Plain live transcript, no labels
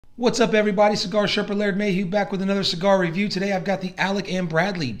What's up, everybody? Cigar Sherpa Laird Mayhew back with another cigar review. Today I've got the Alec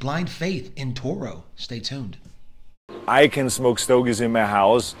Bradley Blind Faith in Toro. Stay tuned. I can smoke stogies in my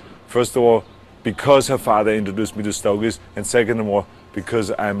house, first of all, because her father introduced me to stogies, and second of all,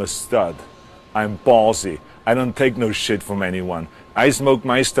 because I'm a stud. I'm ballsy. I don't take no shit from anyone. I smoke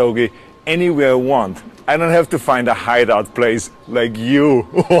my stogie anywhere I want. I don't have to find a hideout place like you.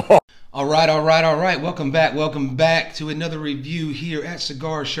 All right. Welcome back to another review here at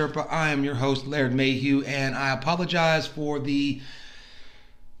Cigar Sherpa. I am your host, Laird Mayhew, and I apologize for the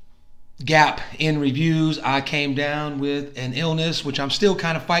gap in reviews. I came down with an illness, which I'm still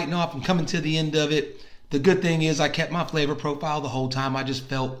kind of fighting off. I'm coming to the end of it. The good thing is I kept my flavor profile the whole time. I just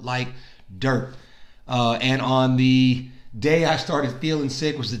felt like dirt. And on the day I started feeling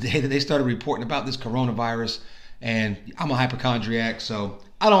sick was the day that they started reporting about this coronavirus. And I'm a hypochondriac, so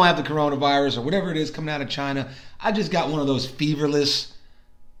I don't have the coronavirus or whatever it is coming out of China. I just got one of those feverless,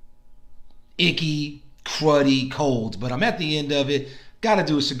 icky, cruddy colds. But I'm at the end of it. Got to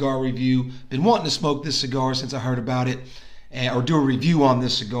do a cigar review. Been wanting to smoke this cigar since I heard about it, or do a review on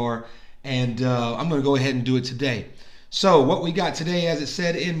this cigar. And I'm going to go ahead and do it today. So what we got today, as it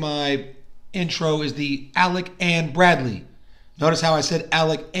said in my intro, is the Alec Bradley. Notice how I said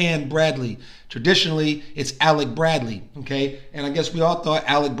Alec Bradley. Traditionally, it's Alec Bradley, okay? And I guess we all thought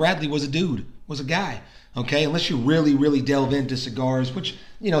Alec Bradley was a dude, was a guy, okay? Unless you really delve into cigars, which,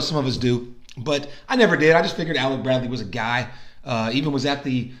 you know, some of us do. But I never did. I just figured Alec Bradley was a guy. Even was at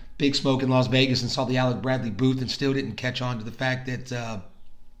the Big Smoke in Las Vegas and saw the Alec Bradley booth and still didn't catch on to the fact that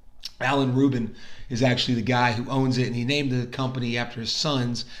Alan Rubin is actually the guy who owns it, and he named the company after his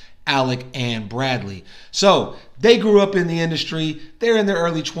sons, Alec and Bradley. So they grew up in the industry. They're in their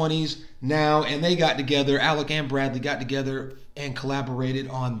early 20s now, and they got together. Alec and Bradley got together and collaborated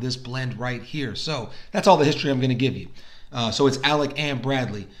on this blend right here. So that's all the history I'm going to give you. So it's Alec and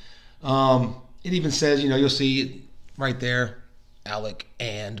Bradley. It even says, you know, you'll see it right there, Alec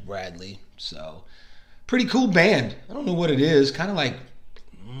and Bradley. So pretty cool band. I don't know what it is. Kind of like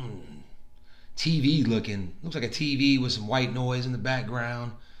TV looking. Looks like a TV with some white noise in the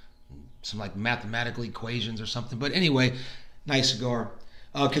background. Some like mathematical equations or something. But anyway, nice cigar.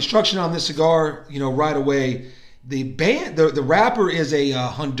 Construction on this cigar, you know, right away. The wrapper is a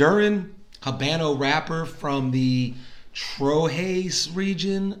Honduran Habano wrapper from the Trojes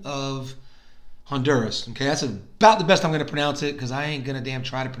region of Honduras. Okay, that's about the best I'm going to pronounce it, because I ain't going to damn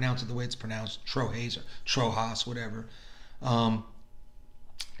try to pronounce it the way it's pronounced. Trojes or Trojas, whatever.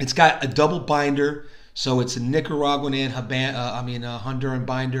 It's got a double binder. So it's a Nicaraguan and Honduran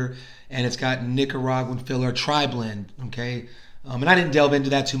binder, and it's got Nicaraguan filler tri-blend, okay? And I didn't delve into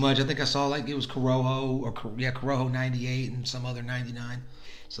that too much. I think I saw like it was Corojo 98 and some other 99.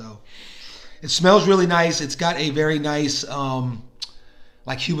 So it smells really nice. It's got a very nice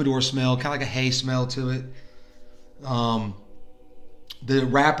like humidor smell, kind of like a hay smell to it. The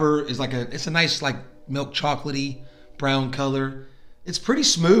wrapper is it's a nice like milk chocolatey brown color. It's pretty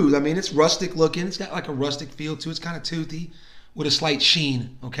smooth. I mean, it's rustic looking. It's got like a rustic feel to it. It's kind of toothy with a slight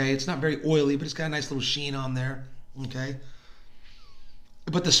sheen, okay? It's not very oily, but it's got a nice little sheen on there, okay?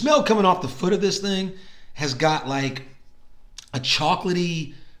 But the smell coming off the foot of this thing has got like a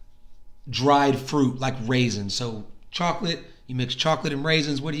chocolatey dried fruit, like raisins. So chocolate, you mix chocolate and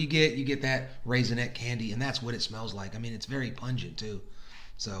raisins, what do you get? You get that raisinette candy, and that's what it smells like. I mean, it's very pungent too.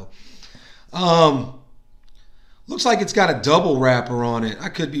 So, looks like it's got a double wrapper on it. I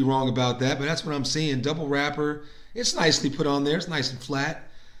could be wrong about that, but that's what I'm seeing. Double wrapper. It's nicely put on there. It's nice and flat.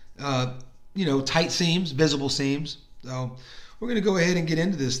 You know, tight seams, visible seams. So we're going to go ahead and get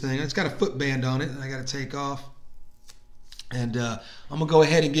into this thing. It's got a foot band on it that I got to take off. And I'm going to go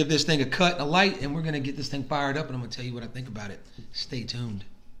ahead and give this thing a cut and a light, and we're going to get this thing fired up, and I'm going to tell you what I think about it. Stay tuned.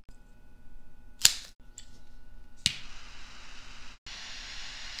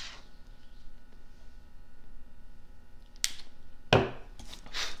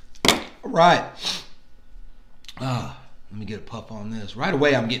 Right. Let me get a puff on this. Right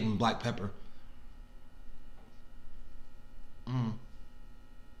away, I'm getting black pepper.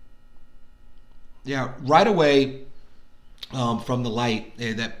 Yeah, right away from the light,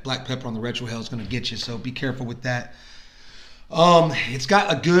 that black pepper on the retrohale is going to get you, so be careful with that. It's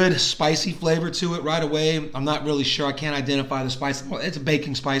got a good spicy flavor to it right away. I'm not really sure. I can't identify the spice. Well, it's a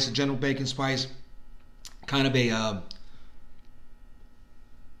baking spice, a general baking spice. Kind of a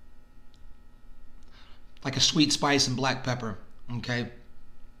like a sweet spice and black pepper, okay?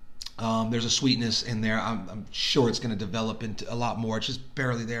 There's a sweetness in there. I'm sure it's going to develop into a lot more. It's just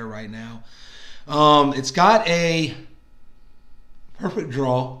barely there right now. It's got a perfect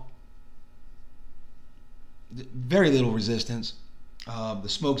draw. Very little resistance. The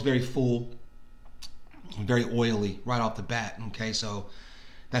smoke's very full, very oily right off the bat. Okay, so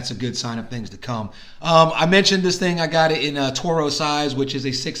that's a good sign of things to come. I mentioned this thing. I got it in a Toro size, which is a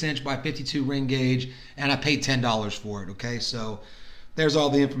 6-inch by 52 ring gauge, and I paid $10 for it. Okay, so there's all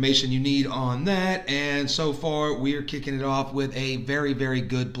the information you need on that. And so far, we're kicking it off with a very, very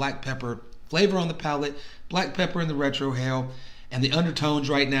good black pepper flavor on the palate, black pepper in the retrohale, and the undertones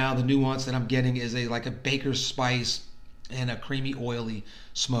right now, the nuance that I'm getting is like a baker's spice and a creamy, oily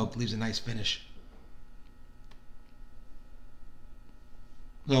smoke. Leaves a nice finish.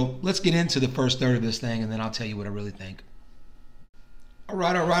 So let's get into the first third of this thing, and then I'll tell you what I really think. All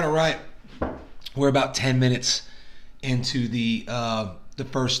right. We're about 10 minutes into the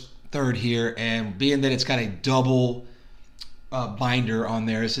first third here, and being that it's got a double binder on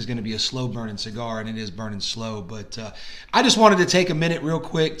there, this is going to be a slow burning cigar, and it is burning slow. But I just wanted to take a minute real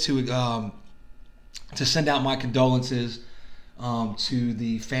quick to send out my condolences to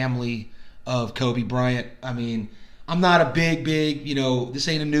the family of Kobe Bryant. I mean, I'm not a big, this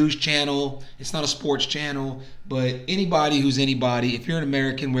ain't a news channel. It's not a sports channel. But anybody who's anybody, if you're an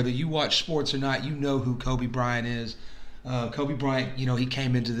American, whether you watch sports or not, you know who Kobe Bryant is. Kobe Bryant, he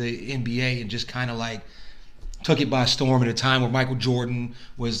came into the NBA and just kind of like took it by storm at a time where Michael Jordan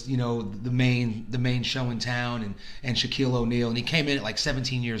was, the main show in town, and Shaquille O'Neal. And he came in at like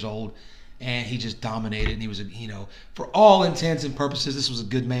 17 years old, and he just dominated. And he was, for all intents and purposes, this was a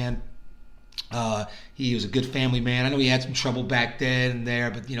good man. He was a good family man. I know he had some trouble back then and there,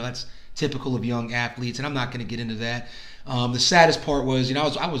 but that's typical of young athletes, and I'm not going to get into that. The saddest part was,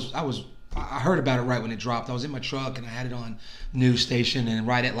 I heard about it right when it dropped. I was in my truck and I had it on news station, and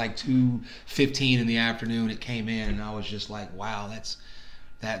right at like 2:15 in the afternoon, it came in, and I was just like, wow,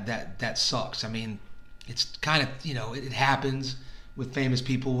 that sucks. I mean, it's kind of it happens with famous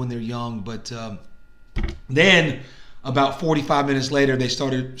people when they're young, but then. About 45 minutes later, they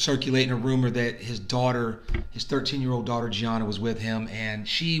started circulating a rumor that his daughter, his 13-year-old daughter, Gianna, was with him, and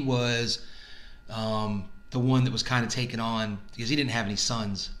she was the one that was kind of taken on because he didn't have any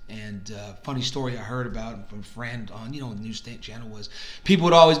sons. And funny story I heard about from a friend on, the news channel was people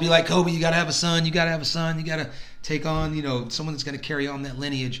would always be like, Kobe, you got to have a son, you got to have a son, you got to take on, someone that's going to carry on that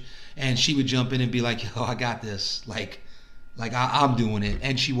lineage. And she would jump in and be like, I got this, like I'm doing it.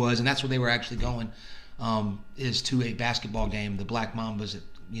 And she was, and that's where they were actually going. Is to a basketball game, the Black Mambas,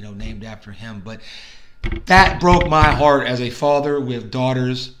 named after him. But that broke my heart as a father with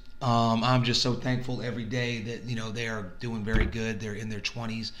daughters. I'm just so thankful every day that they are doing very good. They're in their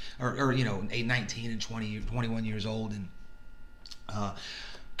 20s, or 19 and 20, 21 years old. And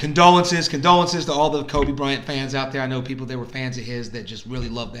condolences to all the Kobe Bryant fans out there. I know people that were fans of his that just really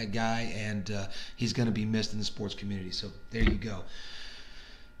love that guy, and he's going to be missed in the sports community. So there you go.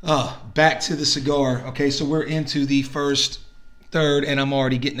 Back to the cigar. Okay, so we're into the first third, and I'm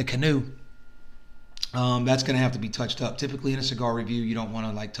already getting a canoe. That's going to have to be touched up. Typically in a cigar review, you don't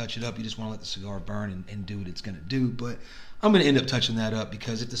want to touch it up. You just want to let the cigar burn and do what it's going to do. But I'm going to end up touching that up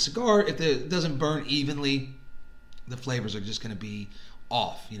because if it doesn't burn evenly, the flavors are just going to be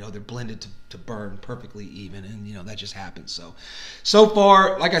off. They're blended to burn perfectly even, and that just happens. So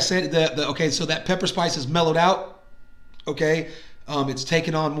far, like I said, okay, so that pepper spice is mellowed out. Okay. It's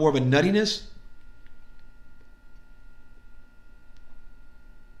taken on more of a nuttiness.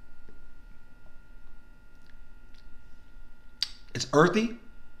 It's earthy,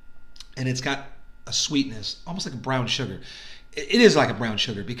 and it's got a sweetness, almost like a brown sugar. It is like a brown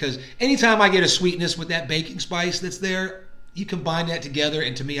sugar because anytime I get a sweetness with that baking spice that's there, you combine that together,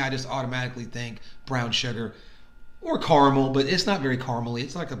 and to me, I just automatically think brown sugar or caramel, but it's not very caramely.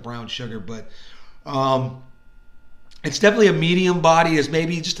 It's like a brown sugar, but it's definitely a medium body. It's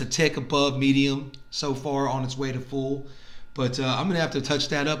maybe just a tick above medium so far on its way to full. But I'm going to have to touch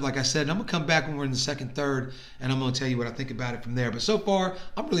that up, like I said. And I'm going to come back when we're in the second third, and I'm going to tell you what I think about it from there. But so far,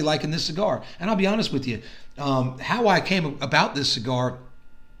 I'm really liking this cigar. And I'll be honest with you. How I came about this cigar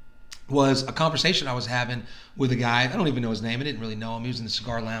was a conversation I was having with a guy. I don't even know his name. I didn't really know him. He was in the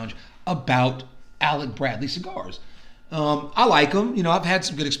cigar lounge about Alec Bradley cigars. I like them. I've had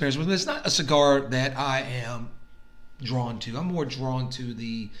some good experience with them. It's not a cigar that I am drawn to. I'm more drawn to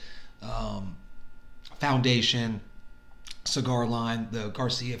the Foundation cigar line, the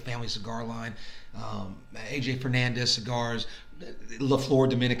Garcia family cigar line, AJ Fernandez cigars, La Flor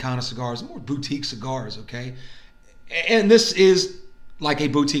Dominicana cigars, more boutique cigars, okay? And this is like a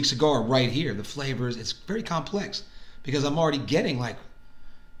boutique cigar right here. The flavors, it's very complex because I'm already getting like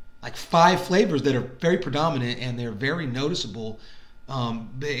 5 flavors that are very predominant and they're very noticeable.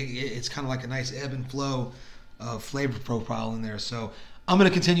 It's kind of like a nice ebb and flow flavor profile in there. So I'm going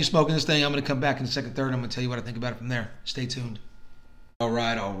to continue smoking this thing. I'm going to come back in the second, third. I'm going to tell you what I think about it from there. Stay tuned. All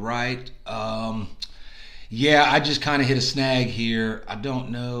right, all right. Yeah, I just kind of hit a snag here. I don't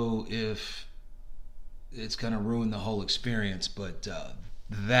know if it's going to ruin the whole experience, but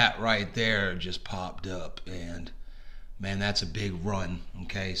that right there just popped up, and man, that's a big run.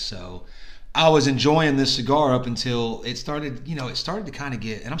 Okay, so I was enjoying this cigar up until it started, it started to kind of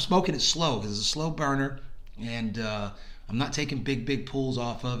get, and I'm smoking it slow because it's a slow burner, and I'm not taking big pulls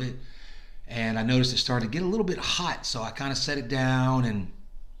off of it. And I noticed it started to get a little bit hot, so I kind of set it down and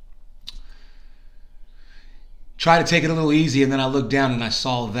try to take it a little easy, and then I looked down and I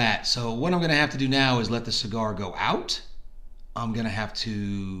saw that. So what I'm going to have to do now is let the cigar go out. I'm going to have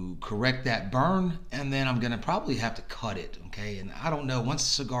to correct that burn, and then I'm going to probably have to cut it, okay? And I don't know, once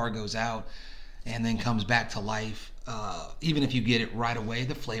the cigar goes out and then comes back to life, even if you get it right away,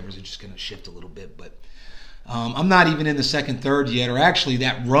 the flavors are just going to shift a little bit. But I'm not even in the second third yet, or actually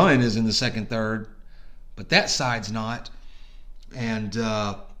that run is in the second third, but that side's not. And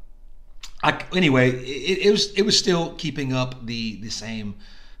anyway, it was still keeping up the same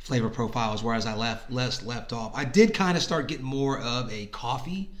flavor profile as whereas I left off. I did kind of start getting more of a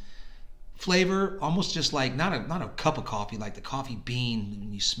coffee flavor, almost just like not a cup of coffee, like the coffee bean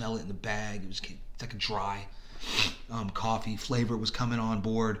when you smell it in the bag. It's like a dry coffee flavor was coming on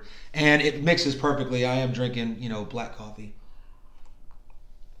board, and it mixes perfectly. I am drinking, black coffee.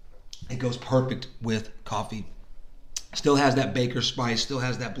 It goes perfect with coffee. Still has that baker spice, still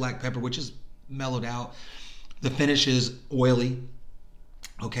has that black pepper, which is mellowed out. The finish is oily,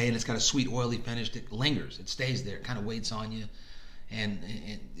 okay, and it's got a sweet, oily finish that lingers. It stays there, it kind of waits on you, and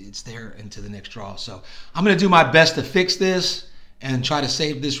it's there into the next draw. So I'm going to do my best to fix this and try to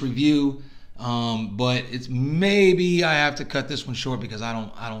save this review. But it's maybe I have to cut this one short because I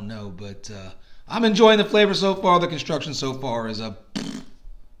don't know. But I'm enjoying the flavor so far. The construction so far is a.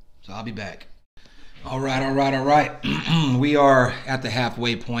 So I'll be back. All right. We are at the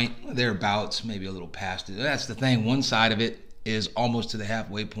halfway point, thereabouts, maybe a little past it. That's the thing. One side of it is almost to the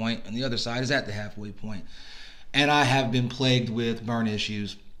halfway point, and the other side is at the halfway point. And I have been plagued with burn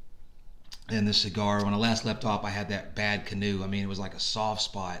issues in this cigar. When I last left off, I had that bad canoe. I mean, it was like a soft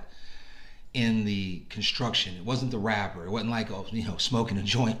spot in the construction. It wasn't the wrapper. It wasn't like smoking a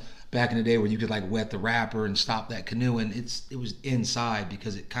joint back in the day where you could like wet the wrapper and stop that canoe, and it was inside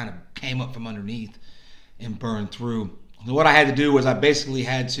because it kind of came up from underneath and burned through. So what I had to do was I basically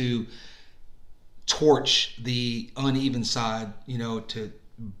had to torch the uneven side, to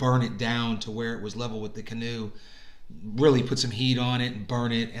burn it down to where it was level with the canoe, really put some heat on it and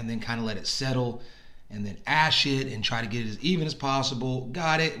burn it, and then kind of let it settle, and then ash it and try to get it as even as possible.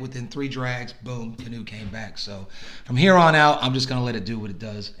 Got it. Within 3 drags, boom, canoe came back. So from here on out, I'm just going to let it do what it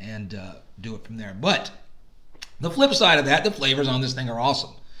does and do it from there. But the flip side of that, the flavors on this thing are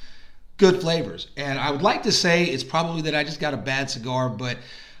awesome. Good flavors. And I would like to say it's probably that I just got a bad cigar, but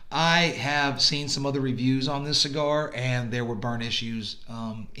I have seen some other reviews on this cigar, and there were burn issues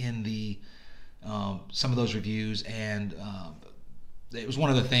in the some of those reviews, and it was one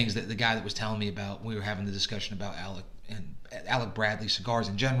of the things that the guy that was telling me about when we were having the discussion about Alec and Alec Bradley cigars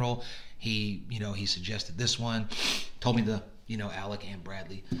in general. He suggested this one, told me the Alec and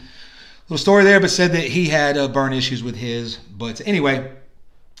Bradley little story there, but said that he had burn issues with his. But anyway,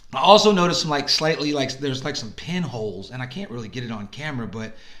 I also noticed some slightly there's some pinholes, and I can't really get it on camera,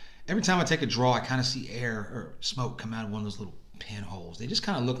 but every time I take a draw, I kind of see air or smoke come out of one of those little pinholes. They just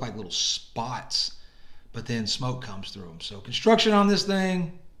kind of look like little spots, but then smoke comes through them. So construction on this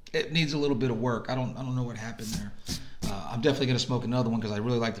thing, it needs a little bit of work. I don't know what happened there. I'm definitely going to smoke another one because I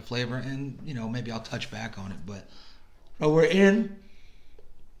really like the flavor, and maybe I'll touch back on it. But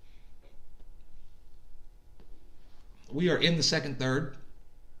we are in the second third,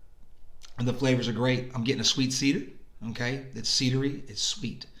 and the flavors are great. I'm getting a sweet cedar. Okay, it's cedary, it's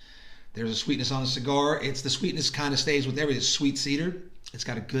sweet. There's a sweetness on the cigar. The sweetness kind of stays with everything. It's sweet cedar. It's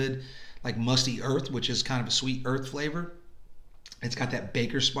got a good musty earth, which is kind of a sweet earth flavor. It's got that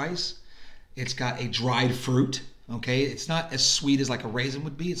baker spice. It's got a dried fruit. Okay, it's not as sweet as like a raisin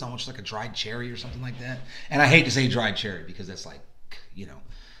would be. It's almost like a dried cherry or something like that. And I hate to say dried cherry because that's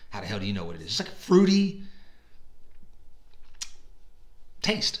how the hell do you know what it is? It's like a fruity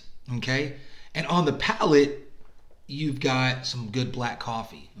taste. Okay, and on the palate, you've got some good black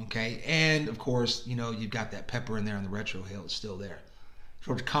coffee. Okay, and of course, you've got that pepper in there, and the retrohale is still there.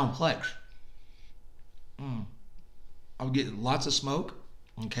 So it's complex. I'm getting lots of smoke.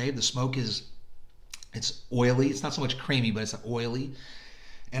 Okay, the smoke it's oily. It's not so much creamy, but it's oily,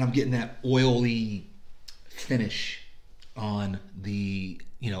 and I'm getting that oily finish on the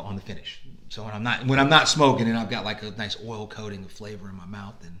on the finish. So when I'm not smoking and I've got like a nice oil coating of flavor in my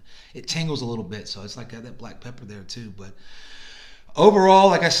mouth, and it tingles a little bit. So it's like got that black pepper there too. But Overall,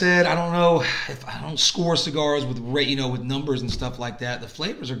 like I said, I don't know if I don't score cigars with with numbers and stuff like that. The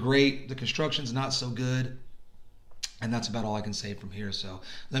flavors are great. The construction's not so good. And that's about all I can say from here. So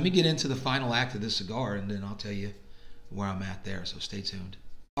let me get into the final act of this cigar, and then I'll tell you where I'm at there. So stay tuned.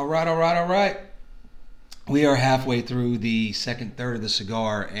 All right, all right, all right. We are halfway through the second third of the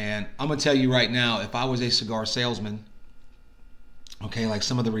cigar, and I'm going to tell you right now, if I was a cigar salesman, okay, like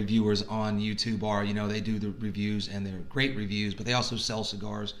some of the reviewers on YouTube are, they do the reviews, and they're great reviews, but they also sell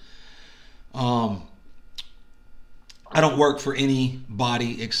cigars. I don't work for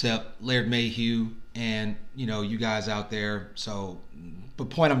anybody except Laird Mayhew and, you guys out there. So the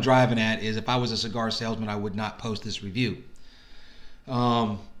point I'm driving at is if I was a cigar salesman, I would not post this review.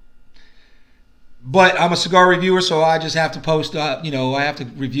 But I'm a cigar reviewer, so I just have to post, I have to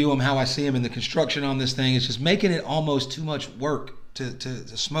review them how I see them, and the construction on this thing is just making it almost too much work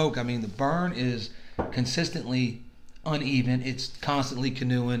to smoke. I mean, the burn is consistently uneven. It's constantly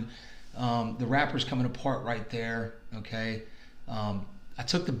canoeing. The wrapper's coming apart right there, okay? I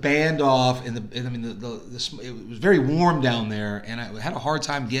took the band off, and it was very warm down there, and I had a hard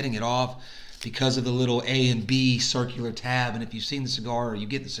time getting it off because of the little A and B circular tab. And if you've seen the cigar or you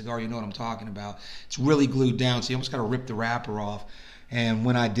get the cigar, you know what I'm talking about. It's really glued down, so you almost got to rip the wrapper off. And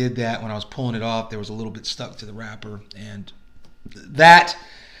when I did that, when I was pulling it off, there was a little bit stuck to the wrapper. And that,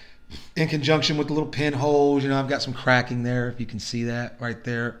 in conjunction with the little pinholes, I've got some cracking there, if you can see that right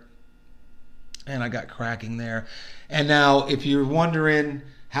there. And I got cracking there. And now, if you're wondering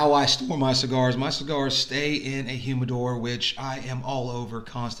how I store my cigars stay in a humidor, which I am all over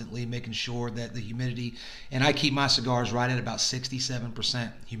constantly, making sure that the humidity, and I keep my cigars right at about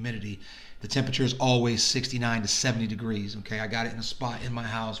 67% humidity. The temperature is always 69 to 70 degrees. Okay, I got it in a spot in my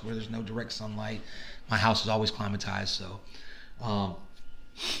house where there's no direct sunlight. My house is always climatized, so.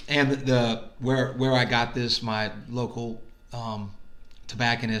 And where I got this, my local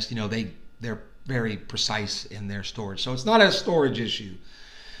tobacconist, they're very precise in their storage, so it's not a storage issue.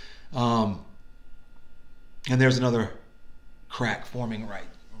 And there's another crack forming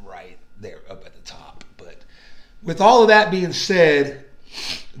right there up at the top. But with all of that being said,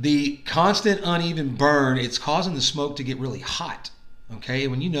 the constant uneven burn, it's causing the smoke to get really hot. Okay,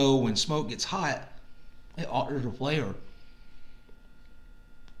 when smoke gets hot, it alters the flavor.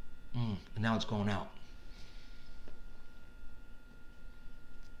 And now it's going out.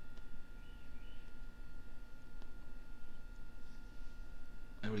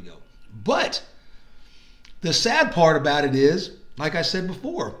 There we go. But the sad part about it is, like I said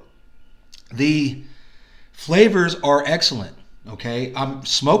before, the flavors are excellent. Okay, I'm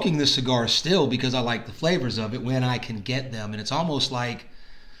smoking this cigar still because I like the flavors of it when I can get them, and it's almost like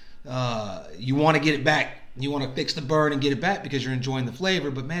you want to get it back. You want to fix the burn and get it back because you're enjoying the flavor,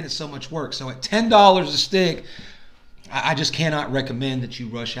 but man, it's so much work. So at $10 a stick, I just cannot recommend that you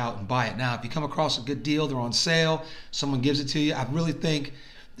rush out and buy it. Now, if you come across a good deal, they're on sale, someone gives it to you, I really think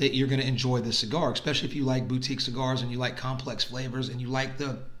that you're going to enjoy this cigar, especially if you like boutique cigars and you like complex flavors and you like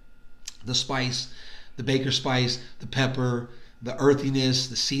the spice, the baker spice, the pepper, the earthiness,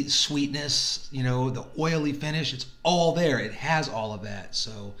 the sweetness, the oily finish. It's all there. It has all of that.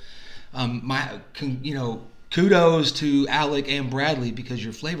 So kudos to Alec and Bradley because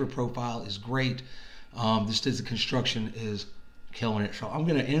your flavor profile is great. The construction is killing it. So I'm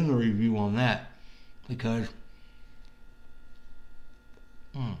going to end the review on that because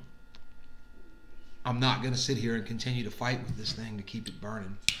I'm not going to sit here and continue to fight with this thing to keep it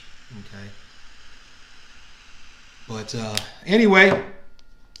burning. Okay. But anyway,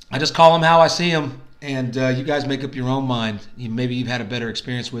 I just call them how I see them, and you guys make up your own mind. Maybe you've had a better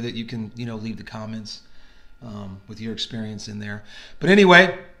experience with it. You can, leave the comments with your experience in there. But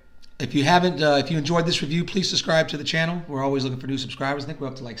anyway, if you enjoyed this review, please subscribe to the channel. We're always looking for new subscribers. I think we're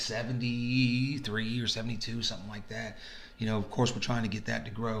up to like 73 or 72, something like that. Of course, we're trying to get that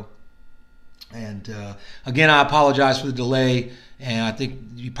to grow. And again, I apologize for the delay, and I think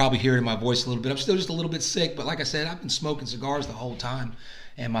you probably hear it in my voice a little bit. I'm still just a little bit sick, but like I said, I've been smoking cigars the whole time,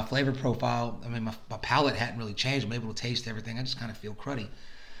 and my flavor profile, my palate hadn't really changed. I'm able to taste everything. I just kind of feel cruddy.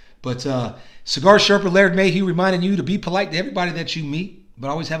 But Cigar Sherpa Laird Mayhew reminding you to be polite to everybody that you meet, but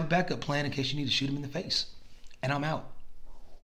always have a backup plan in case you need to shoot them in the face. And I'm out.